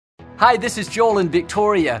Hi, this is Joel and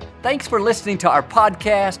Victoria. Thanks for listening to our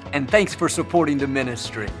podcast, and thanks for supporting the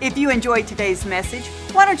ministry. If you enjoyed today's message,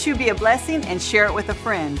 why don't you be a blessing and share it with a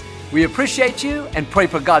friend? We appreciate you and pray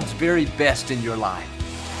for God's very best in your life.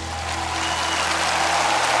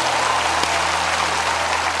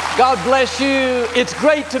 God bless you. It's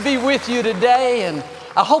great to be with you today, and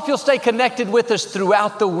I hope you'll stay connected with us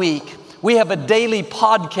throughout the week. We have a daily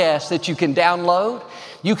podcast that you can download.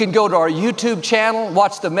 You can go to our YouTube channel,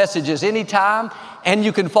 watch the messages anytime, and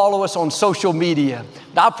you can follow us on social media.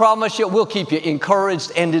 I promise you, we'll keep you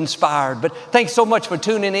encouraged and inspired. But thanks so much for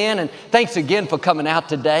tuning in, and thanks again for coming out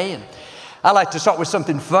today. And I like to start with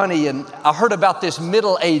something funny, and I heard about this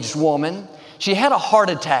middle-aged woman. She had a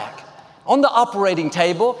heart attack. On the operating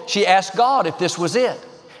table, she asked God if this was it.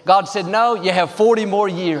 God said, no, you have 40 more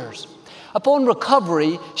years. Upon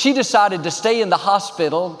recovery, she decided to stay in the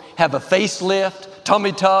hospital, have a facelift,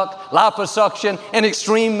 tummy tuck, liposuction, and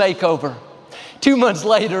extreme makeover. 2 months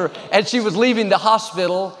later, as she was leaving the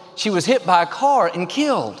hospital, she was hit by a car and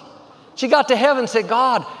killed. She got to heaven and said,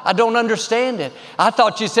 God, I don't understand it. I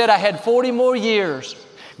thought you said I had 40 more years.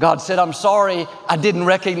 God said, I'm sorry, I didn't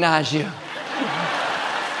recognize you.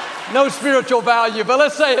 No spiritual value, but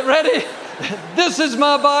let's say it. Ready? This is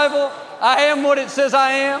my Bible. I am what it says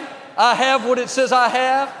I am. I have what it says I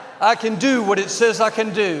have. I can do what it says I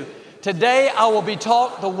can do. Today, I will be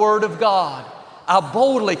taught the Word of God. I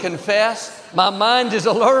boldly confess, my mind is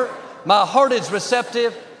alert, my heart is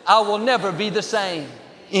receptive, I will never be the same.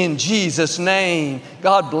 In Jesus' name,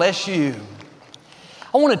 God bless you.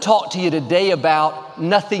 I want to talk to you today about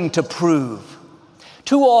nothing to prove.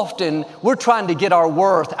 Too often, we're trying to get our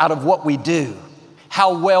worth out of what we do,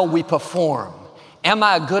 how well we perform. Am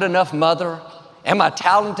I a good enough mother? Am I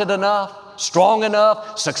talented enough, strong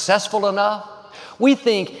enough, successful enough? We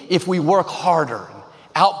think if we work harder,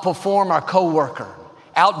 outperform our coworker,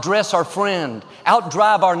 outdress our friend,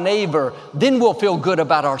 outdrive our neighbor, then we'll feel good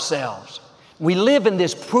about ourselves. We live in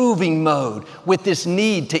this proving mode with this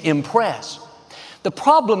need to impress. The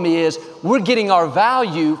problem is we're getting our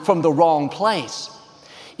value from the wrong place.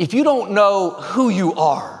 If you don't know who you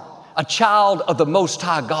are, a child of the Most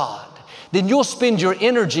High God, then you'll spend your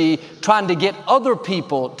energy trying to get other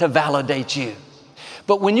people to validate you.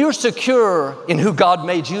 But when you're secure in who God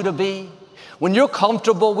made you to be, when you're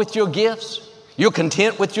comfortable with your gifts, you're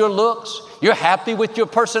content with your looks, you're happy with your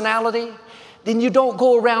personality, then you don't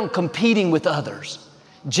go around competing with others,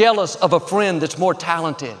 jealous of a friend that's more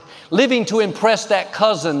talented, living to impress that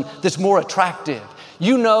cousin that's more attractive.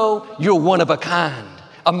 You know you're one of a kind,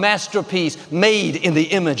 a masterpiece made in the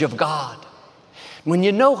image of God. When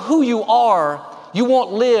you know who you are, you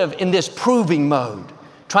won't live in this proving mode,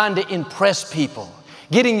 trying to impress people,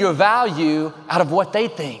 getting your value out of what they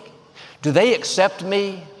think. Do they accept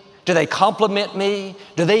me? Do they compliment me?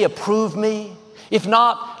 Do they approve me? If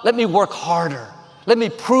not, let me work harder. Let me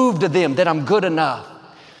prove to them that I'm good enough.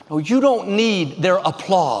 No, you don't need their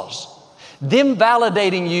applause. Them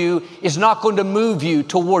validating you is not going to move you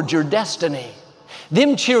toward your destiny.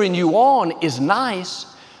 Them cheering you on is nice,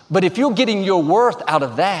 but if you're getting your worth out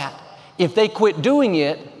of that, if they quit doing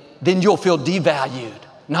it, then you'll feel devalued,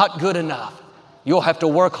 not good enough. You'll have to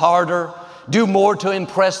work harder, do more to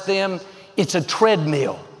impress them. It's a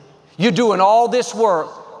treadmill. You're doing all this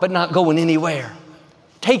work, but not going anywhere.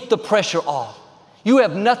 Take the pressure off. You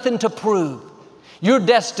have nothing to prove. Your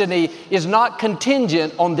destiny is not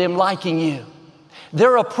contingent on them liking you.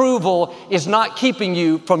 Their approval is not keeping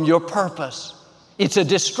you from your purpose. It's a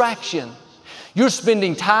distraction. You're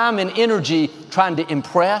spending time and energy trying to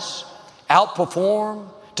impress, outperform,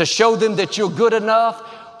 to show them that you're good enough,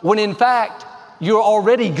 when in fact, you're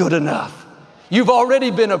already good enough. You've already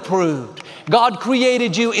been approved. God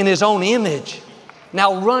created you in His own image.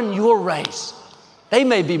 Now run your race. They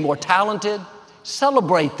may be more talented.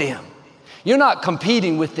 Celebrate them. You're not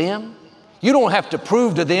competing with them. You don't have to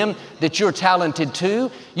prove to them that you're talented too.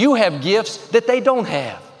 You have gifts that they don't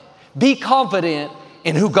have. Be confident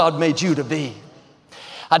in who God made you to be.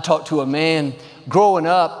 I talked to a man growing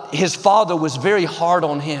up. His father was very hard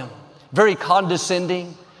on him, very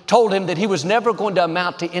condescending, told him that he was never going to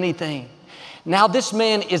amount to anything. Now this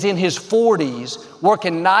man is in his 40s,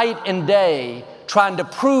 working night and day, trying to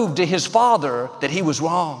prove to his father that he was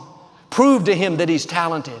wrong, prove to him that he's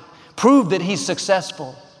talented, prove that he's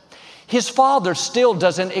successful. His father still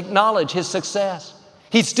doesn't acknowledge his success.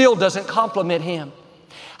 He still doesn't compliment him.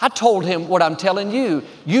 I told him what I'm telling you.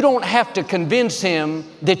 You don't have to convince him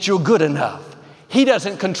that you're good enough. He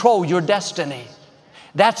doesn't control your destiny.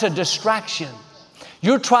 That's a distraction.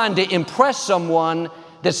 You're trying to impress someone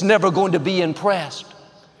that's never going to be impressed.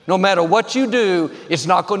 No matter what you do, it's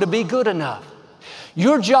not going to be good enough.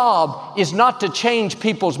 Your job is not to change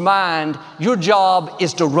people's mind. Your job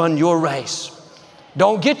is to run your race.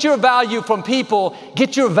 Don't get your value from people,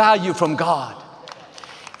 get your value from God.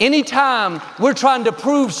 Anytime we're trying to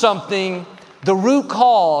prove something, the root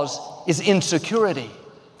cause is insecurity.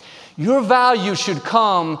 Your value should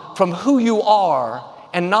come from who you are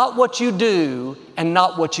and not what you do and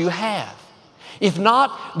not what you have. If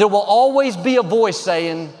not, there will always be a voice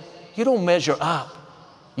saying, you don't measure up.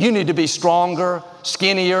 You need to be stronger,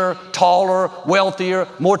 skinnier, taller, wealthier,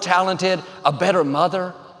 more talented, a better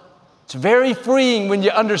mother. It's very freeing when you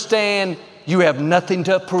understand you have nothing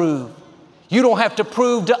to prove. You don't have to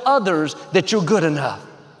prove to others that you're good enough.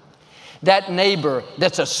 That neighbor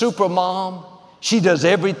that's a super mom, she does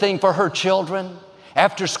everything for her children.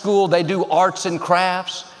 After school, they do arts and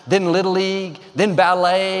crafts, then Little League, then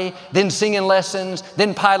ballet, then singing lessons,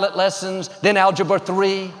 then pilot lessons, then Algebra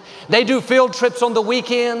 3. They do field trips on the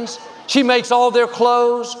weekends. She makes all their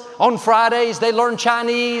clothes. On Fridays, they learn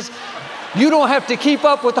Chinese. You don't have to keep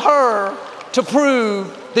up with her to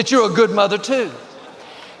prove that you're a good mother too.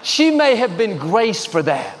 She may have been graced for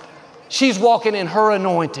that. She's walking in her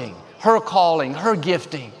anointing, her calling, her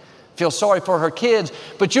gifting. Feel sorry for her kids,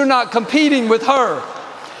 but you're not competing with her.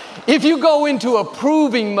 If you go into a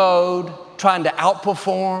proving mode, trying to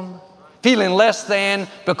outperform, feeling less than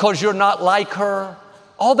because you're not like her,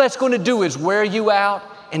 all that's going to do is wear you out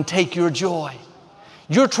and take your joy.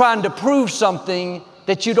 You're trying to prove something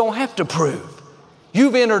that you don't have to prove.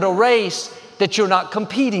 You've entered a race that you're not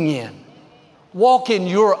competing in. Walk in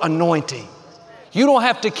your anointing. You don't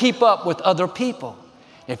have to keep up with other people.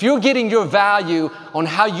 If you're getting your value on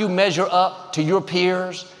how you measure up to your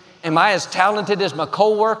peers, am I as talented as my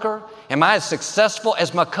coworker? Am I as successful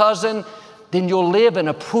as my cousin? Then you'll live in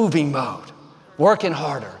a proving mode, working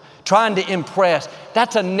harder, trying to impress.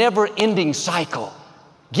 That's a never-ending cycle.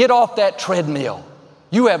 Get off that treadmill.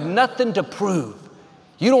 You have nothing to prove.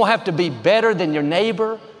 You don't have to be better than your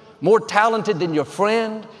neighbor, more talented than your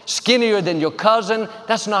friend, skinnier than your cousin.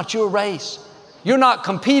 That's not your race. You're not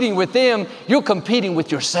competing with them. You're competing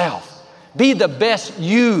with yourself. Be the best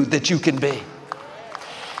you that you can be.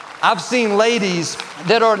 I've seen ladies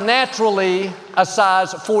that are naturally a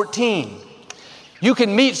size 14. You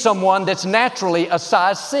can meet someone that's naturally a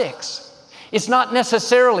size 6. It's not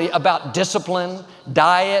necessarily about discipline,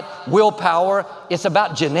 diet, willpower. It's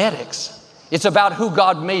about genetics. It's about who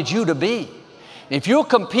God made you to be. If you're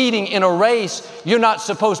competing in a race you're not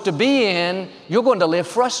supposed to be in, you're going to live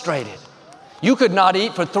frustrated. You could not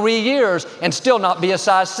eat for 3 years and still not be a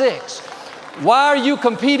size 6. Why are you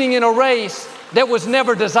competing in a race that was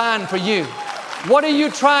never designed for you? What are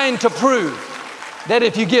you trying to prove? That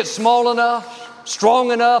if you get small enough,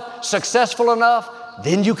 strong enough, successful enough,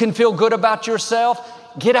 then you can feel good about yourself?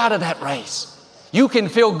 Get out of that race. You can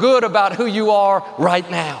feel good about who you are right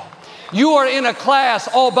now. You are in a class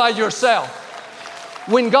all by yourself.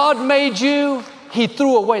 When God made you, He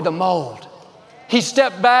threw away the mold. He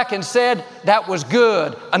stepped back and said, that was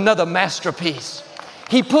good, another masterpiece.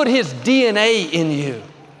 He put His DNA in you.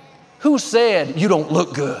 Who said you don't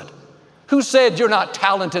look good? Who said you're not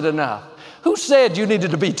talented enough? Who said you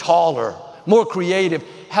needed to be taller, more creative,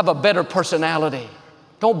 have a better personality?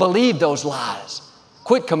 Don't believe those lies.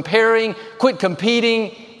 Quit comparing, quit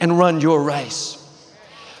competing, and run your race.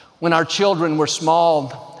 When our children were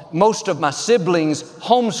small, most of my siblings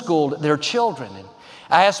homeschooled their children. And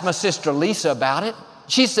I asked my sister Lisa about it.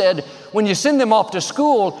 She said, when you send them off to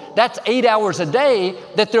school, that's 8 hours a day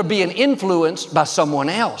that they're being influenced by someone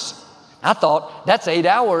else. I thought, that's 8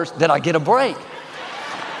 hours that I get a break.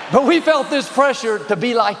 But we felt this pressure to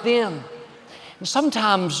be like them. And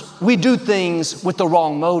sometimes we do things with the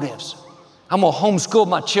wrong motives. I'm going to homeschool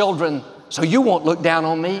my children so you won't look down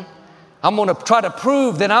on me. I'm going to try to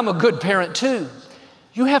prove that I'm a good parent too.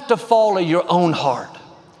 You have to follow your own heart.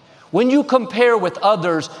 When you compare with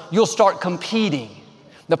others, you'll start competing.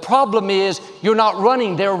 The problem is you're not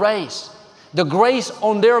running their race. The grace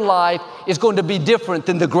on their life is going to be different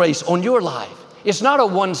than the grace on your life. It's not a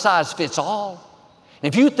one-size-fits-all.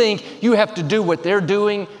 If you think you have to do what they're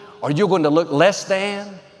doing or you're going to look less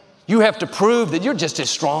than, you have to prove that you're just as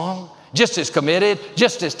strong, just as committed,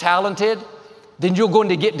 just as talented, then you're going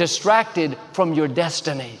to get distracted from your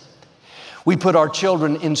destiny. We put our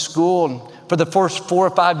children in school, and for the first 4 or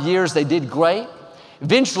 5 years, they did great.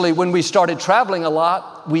 Eventually, when we started traveling a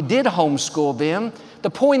lot, we did homeschool them. The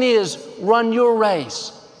point is, run your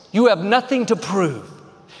race. You have nothing to prove.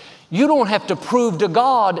 You don't have to prove to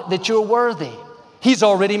God that you're worthy. He's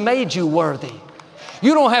already made you worthy.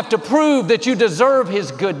 You don't have to prove that you deserve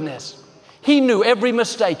His goodness. He knew every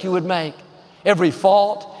mistake you would make, every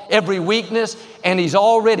fault, every weakness, and He's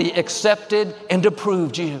already accepted and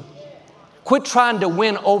approved you. Quit trying to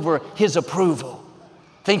win over His approval,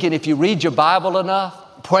 thinking if you read your Bible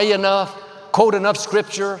enough, pray enough, quote enough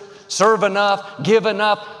scripture, serve enough, give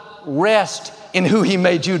enough, rest in who He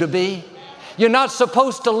made you to be. You're not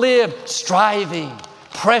supposed to live striving,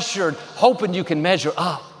 pressured, hoping you can measure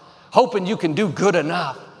up, hoping you can do good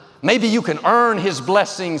enough. Maybe you can earn His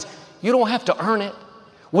blessings. You don't have to earn it.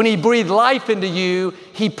 When He breathed life into you,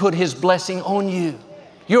 He put His blessing on you.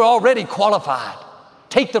 You're already qualified.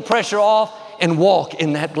 Take the pressure off and walk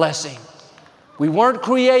in that blessing. We weren't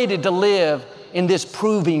created to live in this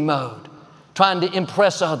proving mode, trying to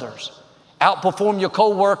impress others, outperform your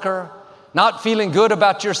coworker, not feeling good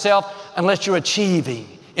about yourself unless you're achieving,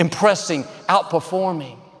 impressing,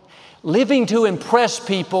 outperforming. Living to impress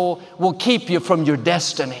people will keep you from your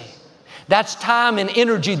destiny. That's time and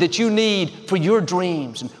energy that you need for your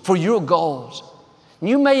dreams and for your goals.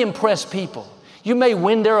 You may impress people. You may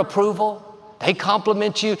win their approval. They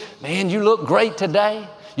compliment you. Man, you look great today.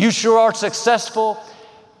 You sure are successful.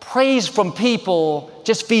 Praise from people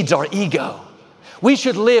just feeds our ego. We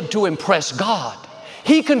should live to impress God.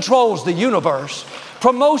 He controls the universe.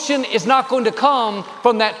 Promotion is not going to come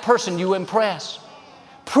from that person you impress.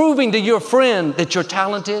 Proving to your friend that you're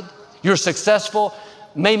talented, you're successful,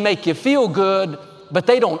 may make you feel good, but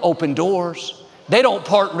they don't open doors. They don't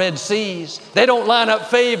part Red Seas. They don't line up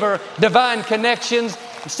favor, divine connections.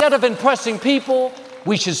 Instead of impressing people,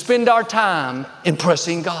 we should spend our time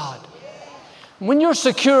impressing God. When you're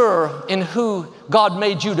secure in who God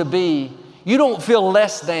made you to be, you don't feel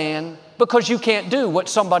less than because you can't do what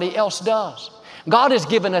somebody else does. God has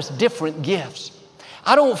given us different gifts.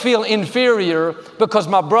 I don't feel inferior because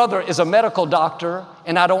my brother is a medical doctor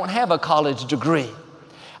and I don't have a college degree.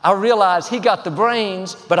 I realize he got the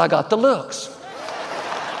brains, but I got the looks.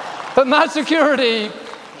 But my security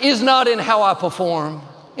is not in how I perform,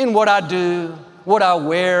 in what I do, what I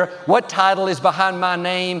wear, what title is behind my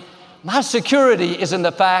name. My security is in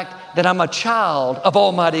the fact that I'm a child of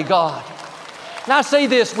Almighty God. And I say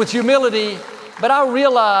this with humility, but I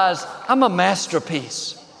realize I'm a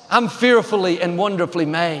masterpiece. I'm fearfully and wonderfully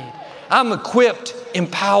made. I'm equipped,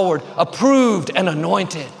 empowered, approved, and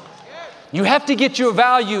anointed. You have to get your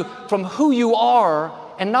value from who you are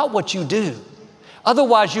and not what you do.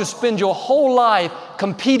 Otherwise, you spend your whole life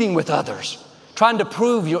competing with others, trying to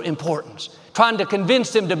prove your importance, trying to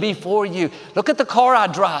convince them to be for you. Look at the car I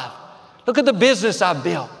drive. Look at the business I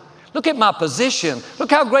built. Look at my position.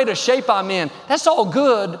 Look how great a shape I'm in. That's all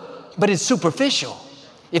good, but it's superficial.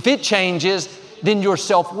 If it changes, then your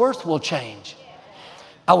self-worth will change.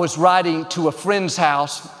 I was riding to a friend's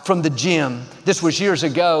house from the gym. This was years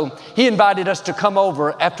ago. He invited us to come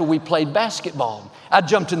over after we played basketball. I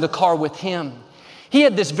jumped in the car with him. He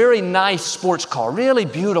had this very nice sports car, really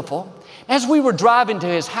beautiful. As we were driving to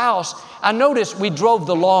his house, I noticed we drove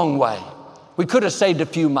the long way. We could have saved a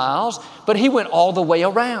few miles, but he went all the way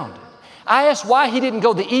around. I asked why he didn't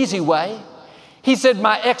go the easy way. He said,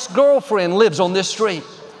 my ex-girlfriend lives on this street.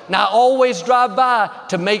 And I always drive by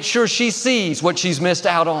to make sure she sees what she's missed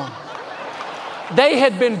out on. They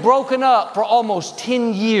had been broken up for almost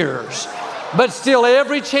 10 years, but still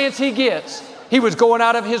every chance he gets, he was going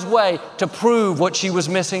out of his way to prove what she was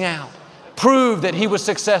missing out, prove that he was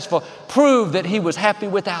successful, prove that he was happy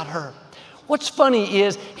without her. What's funny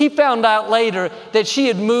is he found out later that she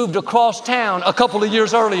had moved across town a couple of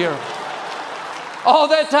years earlier. All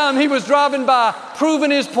that time he was driving by,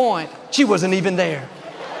 proving his point. She wasn't even there.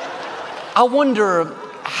 I wonder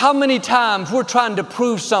how many times we're trying to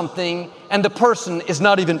prove something and the person is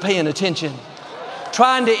not even paying attention.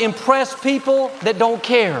 Trying to impress people that don't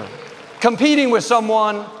care. Competing with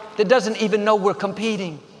someone that doesn't even know we're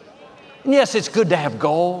competing. And yes, it's good to have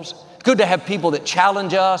goals. It's good to have people that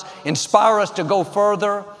challenge us, inspire us to go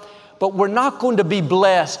further. But we're not going to be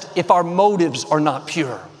blessed if our motives are not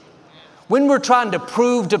pure. When we're trying to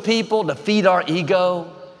prove to people, to feed our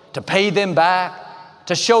ego, to pay them back,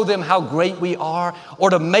 to show them how great we are, or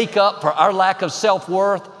to make up for our lack of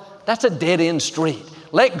self-worth, that's a dead-end street.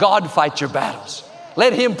 Let God fight your battles.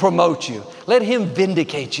 Let Him promote you. Let Him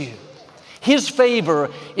vindicate you. His favor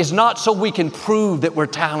is not so we can prove that we're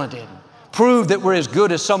talented, prove that we're as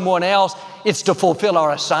good as someone else. It's to fulfill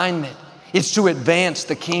our assignment. It's to advance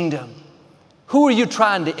the kingdom. Who are you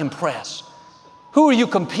trying to impress? Who are you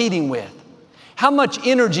competing with? How much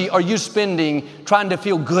energy are you spending trying to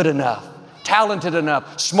feel good enough, talented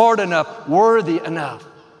enough, smart enough, worthy enough?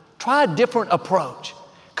 Try a different approach.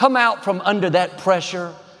 Come out from under that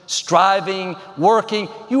pressure, striving, working.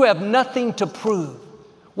 You have nothing to prove.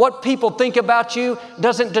 What people think about you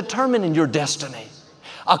doesn't determine your destiny.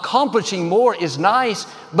 Accomplishing more is nice,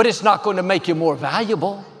 but it's not going to make you more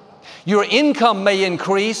valuable. Your income may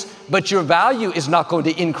increase, but your value is not going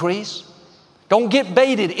to increase. Don't get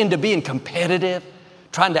baited into being competitive,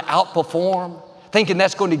 trying to outperform, thinking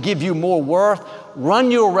that's going to give you more worth. Run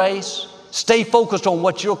your race. Stay focused on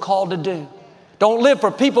what you're called to do. Don't live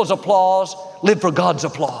for people's applause. Live for God's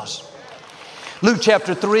applause. Luke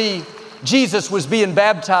chapter 3, Jesus was being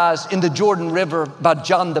baptized in the Jordan River by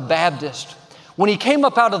John the Baptist. When he came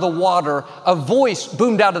up out of the water, a voice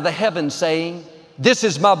boomed out of the heavens saying, "This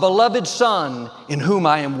is my beloved Son, in whom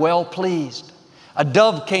I am well pleased." A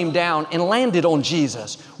dove came down and landed on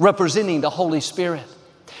Jesus, representing the Holy Spirit.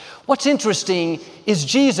 What's interesting is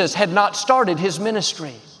Jesus had not started his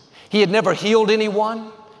ministry. He had never healed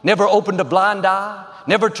anyone, never opened a blind eye,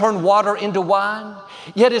 never turned water into wine.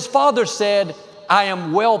 Yet his Father said, "I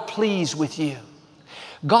am well pleased with you."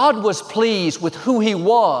 God was pleased with who he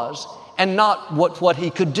was and not what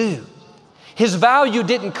he could do. His value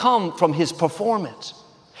didn't come from his performance.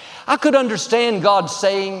 I could understand God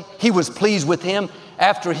saying he was pleased with him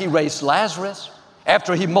after he raised Lazarus,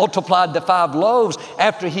 after he multiplied the 5 loaves,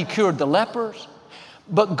 after he cured the lepers.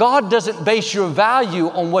 But God doesn't base your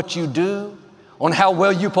value on what you do, on how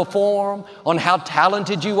well you perform, on how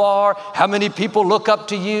talented you are, how many people look up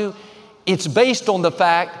to you. It's based on the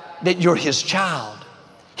fact that you're his child.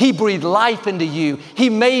 He breathed life into you. He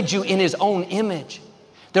made you in his own image.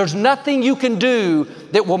 There's nothing you can do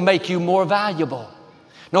that will make you more valuable.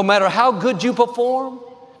 No matter how good you perform,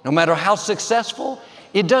 no matter how successful,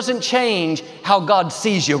 it doesn't change how God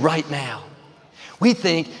sees you right now. We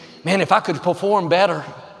think, man, if I could perform better,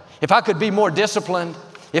 if I could be more disciplined,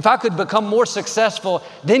 if I could become more successful,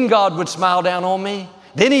 then God would smile down on me.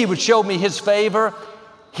 Then he would show me his favor.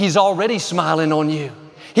 He's already smiling on you.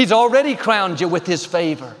 He's already crowned you with his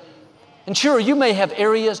favor. And sure, you may have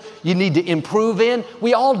areas you need to improve in.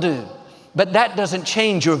 We all do. But that doesn't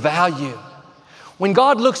change your value. When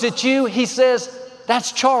God looks at you, he says,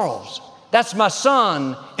 "That's Charles. That's my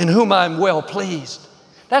son in whom I'm well pleased.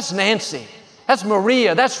 That's Nancy. That's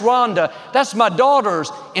Maria. That's Rhonda. That's my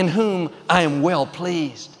daughters in whom I am well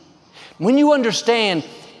pleased." When you understand,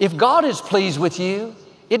 if God is pleased with you,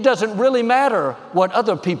 it doesn't really matter what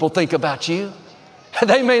other people think about you.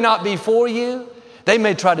 They may not be for you. They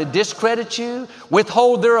may try to discredit you,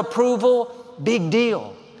 withhold their approval. Big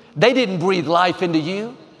deal. They didn't breathe life into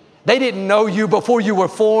you. They didn't know you before you were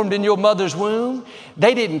formed in your mother's womb.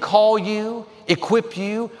 They didn't call you, equip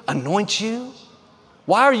you, anoint you.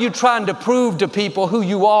 Why are you trying to prove to people who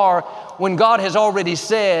you are when God has already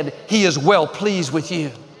said he is well pleased with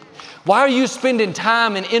you? Why are you spending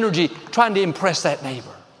time and energy trying to impress that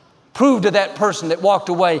neighbor? Prove to that person that walked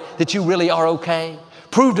away that you really are okay.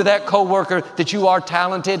 Prove to that coworker that you are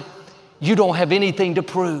talented. You don't have anything to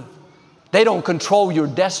prove. They don't control your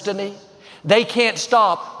destiny. They can't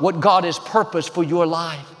stop what God has purposed for your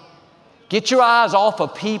life. Get your eyes off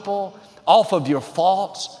of people, off of your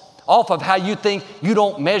faults, off of how you think you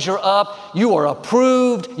don't measure up. You are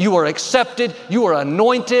approved. You are accepted. You are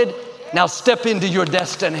anointed. Now step into your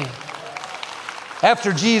destiny.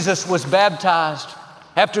 After Jesus was baptized,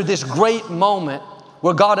 after this great moment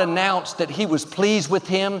where God announced that he was pleased with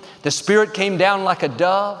him, the Spirit came down like a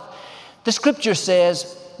dove. The scripture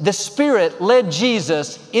says the Spirit led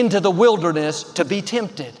Jesus into the wilderness to be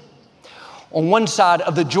tempted. On one side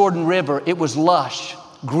of the Jordan River, it was lush,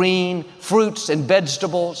 green, fruits and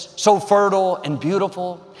vegetables, so fertile and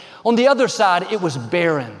beautiful. On the other side, it was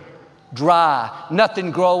barren, dry,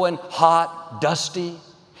 nothing growing, hot, dusty.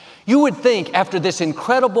 You would think after this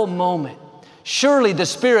incredible moment, surely the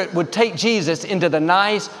Spirit would take Jesus into the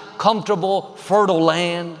nice, comfortable, fertile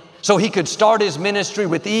land so he could start his ministry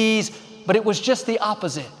with ease, but it was just the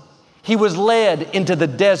opposite. He was led into the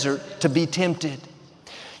desert to be tempted.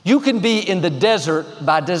 You can be in the desert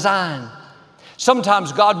by design.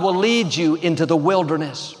 Sometimes God will lead you into the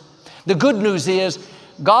wilderness. The good news is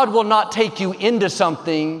God will not take you into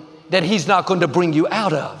something that he's not going to bring you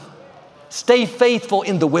out of. Stay faithful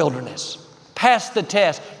in the wilderness. Pass the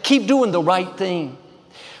test. Keep doing the right thing.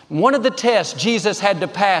 One of the tests Jesus had to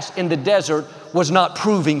pass in the desert was not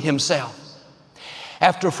proving himself.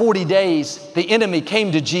 After 40 days, the enemy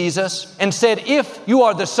came to Jesus and said, "If you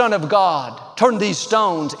are the Son of God, turn these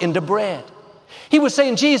stones into bread." He was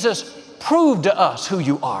saying, "Jesus, prove to us who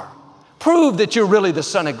you are. Prove that you're really the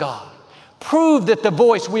Son of God. Prove that the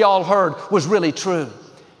voice we all heard was really true."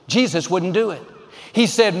 Jesus wouldn't do it. He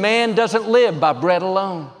said, "Man doesn't live by bread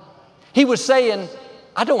alone." He was saying,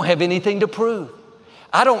 "I don't have anything to prove.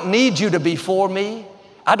 I don't need you to be for me.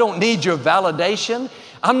 I don't need your validation.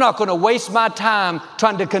 I'm not going to waste my time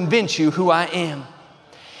trying to convince you who I am."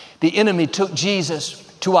 The enemy took Jesus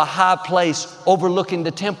to a high place overlooking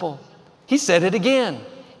the temple. He said it again.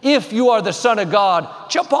 If you are the Son of God,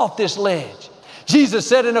 jump off this ledge. Jesus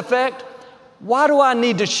said in effect, why do I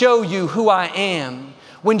need to show you who I am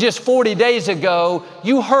when just 40 days ago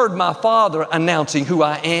you heard my Father announcing who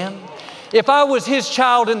I am? If I was His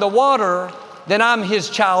child in the water, then I'm His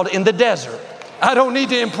child in the desert. I don't need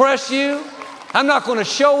to impress you. I'm not going to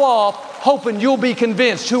show off hoping you'll be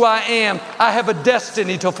convinced who I am. I have a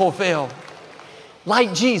destiny to fulfill.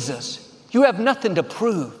 Like Jesus, you have nothing to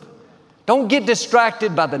prove. Don't get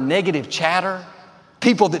distracted by the negative chatter,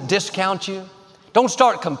 people that discount you. Don't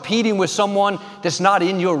start competing with someone that's not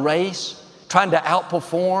in your race, trying to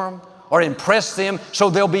outperform or impress them so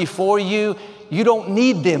they'll be for you. You don't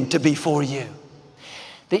need them to be for you.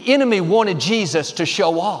 The enemy wanted Jesus to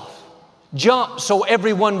show off. Jump so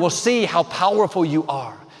everyone will see how powerful you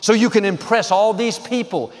are, so you can impress all these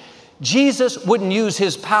people. Jesus wouldn't use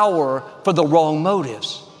His power for the wrong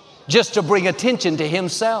motives, just to bring attention to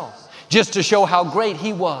Himself, just to show how great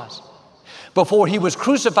He was. Before He was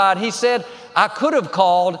crucified, He said, I could have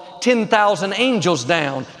called 10,000 angels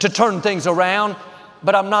down to turn things around,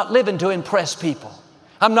 but I'm not living to impress people.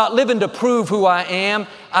 I'm not living to prove who I am.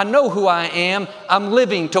 I know who I am. I'm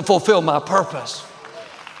living to fulfill my purpose.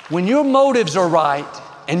 When your motives are right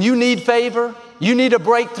and you need favor, you need a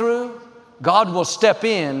breakthrough, God will step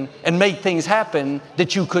in and make things happen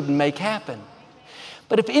that you couldn't make happen.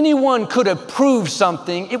 But if anyone could have proved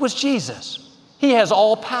something, it was Jesus. He has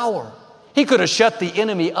all power. He could have shut the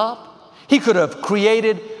enemy up. He could have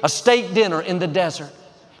created a steak dinner in the desert.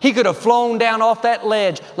 He could have flown down off that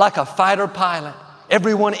ledge like a fighter pilot,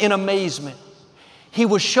 everyone in amazement. He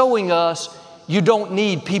was showing us you don't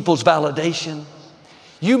need people's validation.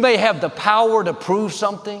 You may have the power to prove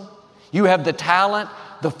something. You have the talent,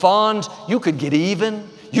 the funds. You could get even.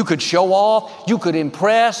 You could show off. You could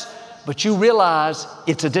impress. But you realize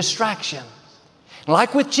it's a distraction.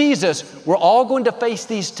 Like with Jesus, we're all going to face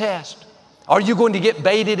these tests. Are you going to get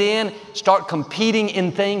baited in, start competing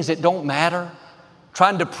in things that don't matter,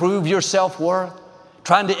 trying to prove your self-worth,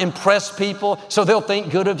 trying to impress people so they'll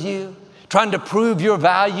think good of you, trying to prove your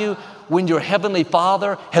value when your Heavenly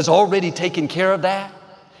Father has already taken care of that?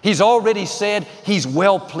 He's already said He's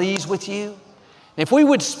well pleased with you. If we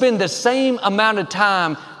would spend the same amount of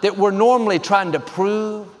time that we're normally trying to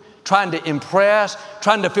prove, trying to impress,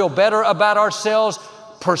 trying to feel better about ourselves,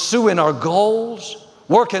 pursuing our goals,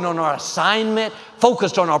 working on our assignment,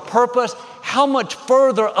 focused on our purpose, how much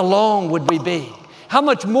further along would we be? How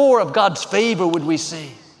much more of God's favor would we see?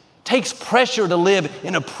 It takes pressure to live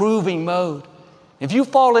in a proving mode. If you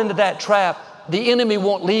fall into that trap, the enemy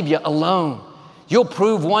won't leave you alone. You'll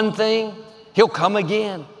prove one thing, he'll come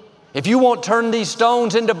again. If you won't turn these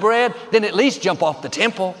stones into bread, then at least jump off the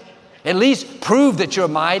temple. At least prove that you're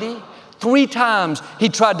mighty. 3 times he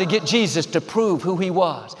tried to get Jesus to prove who He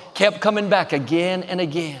was. Kept coming back again and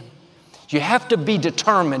again. You have to be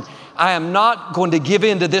determined. I am not going to give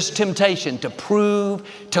in to this temptation to prove,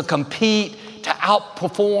 to compete, to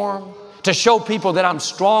outperform, to show people that I'm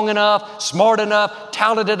strong enough, smart enough,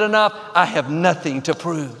 talented enough. I have nothing to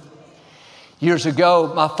prove. Years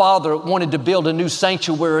ago, my father wanted to build a new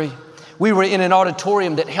sanctuary. We were in an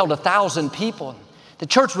auditorium that held 1,000 people. The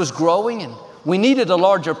church was growing and we needed a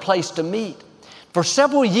larger place to meet. For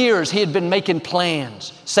several years, he had been making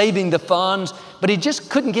plans, saving the funds, but he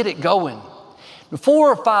just couldn't get it going. 4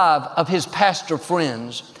 or 5 of his pastor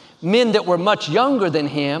friends, men that were much younger than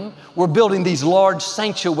him, were building these large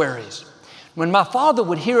sanctuaries. When my father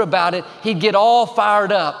would hear about it, he'd get all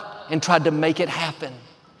fired up and tried to make it happen.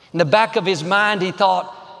 In the back of his mind, he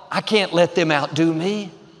thought, I can't let them outdo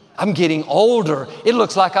me. I'm getting older. It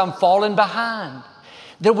looks like I'm falling behind.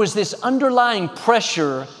 There was this underlying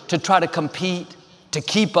pressure to try to compete, to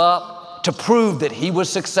keep up, to prove that he was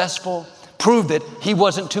successful, prove that he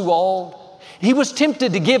wasn't too old. He was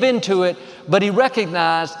tempted to give into it, but he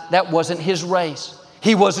recognized that wasn't his race.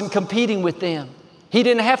 He wasn't competing with them. He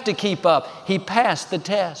didn't have to keep up. He passed the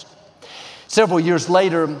test. Several years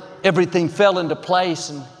later, everything fell into place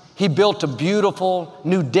and he built a beautiful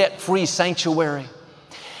new debt-free sanctuary.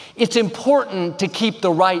 It's important to keep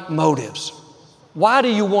the right motives. Why do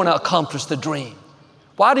you want to accomplish the dream?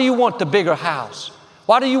 Why do you want the bigger house?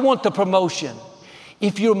 Why do you want the promotion?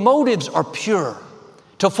 If your motives are pure,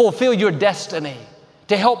 to fulfill your destiny,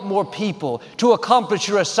 to help more people, to accomplish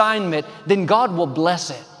your assignment, then God will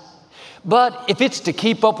bless it. But if it's to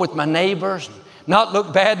keep up with my neighbors, not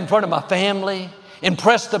look bad in front of my family,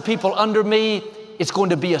 impress the people under me, it's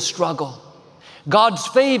going to be a struggle. God's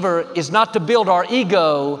favor is not to build our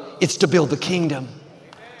ego, it's to build the kingdom.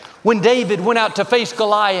 When David went out to face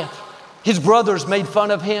Goliath, his brothers made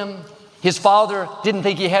fun of him. His father didn't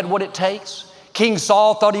think he had what it takes. King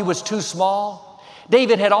Saul thought he was too small.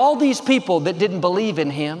 David had all these people that didn't believe in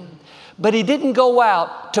him, but he didn't go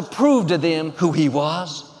out to prove to them who he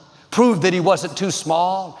was, prove that he wasn't too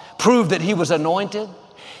small, prove that he was anointed.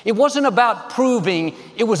 It wasn't about proving,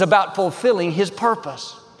 it was about fulfilling his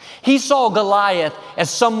purpose. He saw Goliath as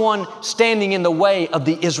someone standing in the way of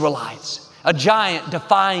the Israelites, a giant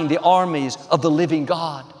defying the armies of the living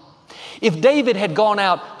God. If David had gone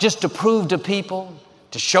out just to prove to people,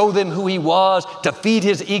 to show them who he was, to feed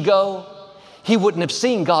his ego, he wouldn't have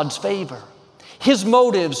seen God's favor. His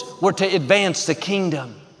motives were to advance the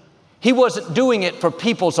kingdom. He wasn't doing it for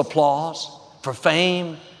people's applause, for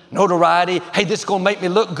fame, notoriety. Hey, this is going to make me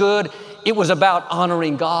look good. It was about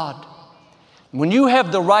honoring God. When you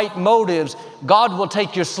have the right motives, God will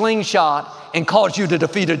take your slingshot and cause you to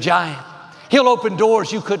defeat a giant. He'll open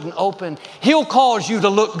doors you couldn't open. He'll cause you to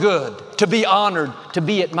look good, to be honored, to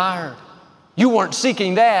be admired. You weren't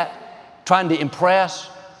seeking that, trying to impress,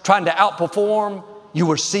 trying to outperform. You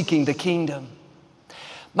were seeking the kingdom.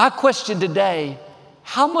 My question today,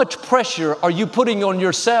 how much pressure are you putting on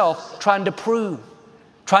yourself trying to prove,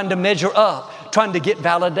 trying to measure up, trying to get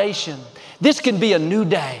validation? This can be a new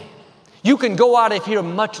day. You can go out of here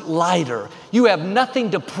much lighter. You have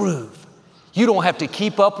nothing to prove. You don't have to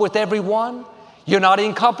keep up with everyone. You're not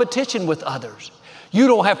in competition with others. You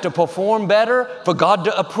don't have to perform better for God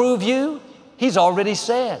to approve you. He's already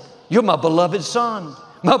said, you're my beloved son,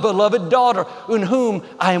 my beloved daughter, in whom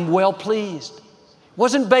I am well pleased. It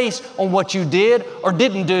wasn't based on what you did or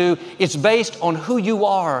didn't do. It's based on who you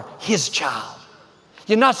are, His child.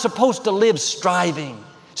 You're not supposed to live striving,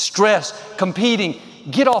 stress, competing.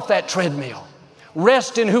 Get off that treadmill.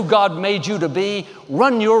 Rest in who God made you to be.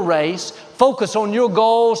 Run your race. Focus on your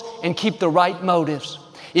goals and keep the right motives.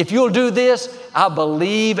 If you'll do this, I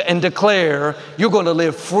believe and declare you're going to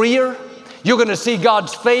live freer. You're going to see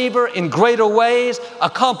God's favor in greater ways,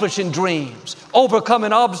 accomplishing dreams,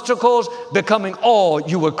 overcoming obstacles, becoming all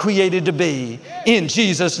you were created to be. In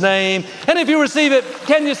Jesus' name. And if you receive it,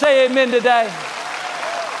 can you say amen today?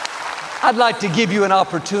 I'd like to give you an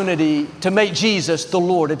opportunity to make Jesus the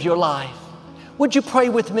Lord of your life. Would you pray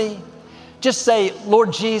with me? Just say,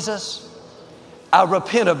 Lord Jesus, I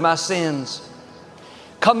repent of my sins.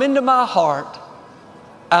 Come into my heart.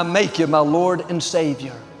 I make you my Lord and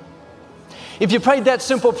Savior. If you prayed that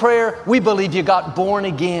simple prayer, we believe you got born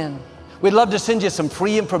again. We'd love to send you some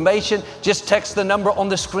free information. Just text the number on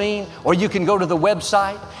the screen, or you can go to the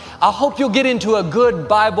website. I hope you'll get into a good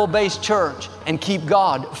Bible-based church and keep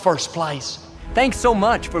God first place. Thanks so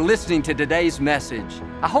much for listening to today's message.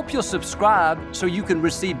 I hope you'll subscribe so you can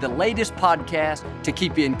receive the latest podcast to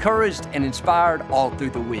keep you encouraged and inspired all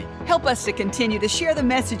through the week. Help us to continue to share the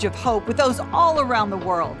message of hope with those all around the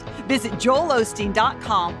world. Visit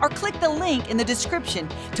joelosteen.com or click the link in the description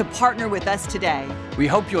to partner with us today. We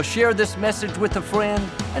hope you'll share this message with a friend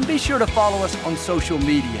and be sure to follow us on social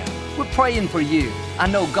media. We're praying for you. I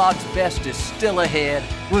know God's best is still ahead.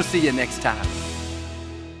 We'll see you next time.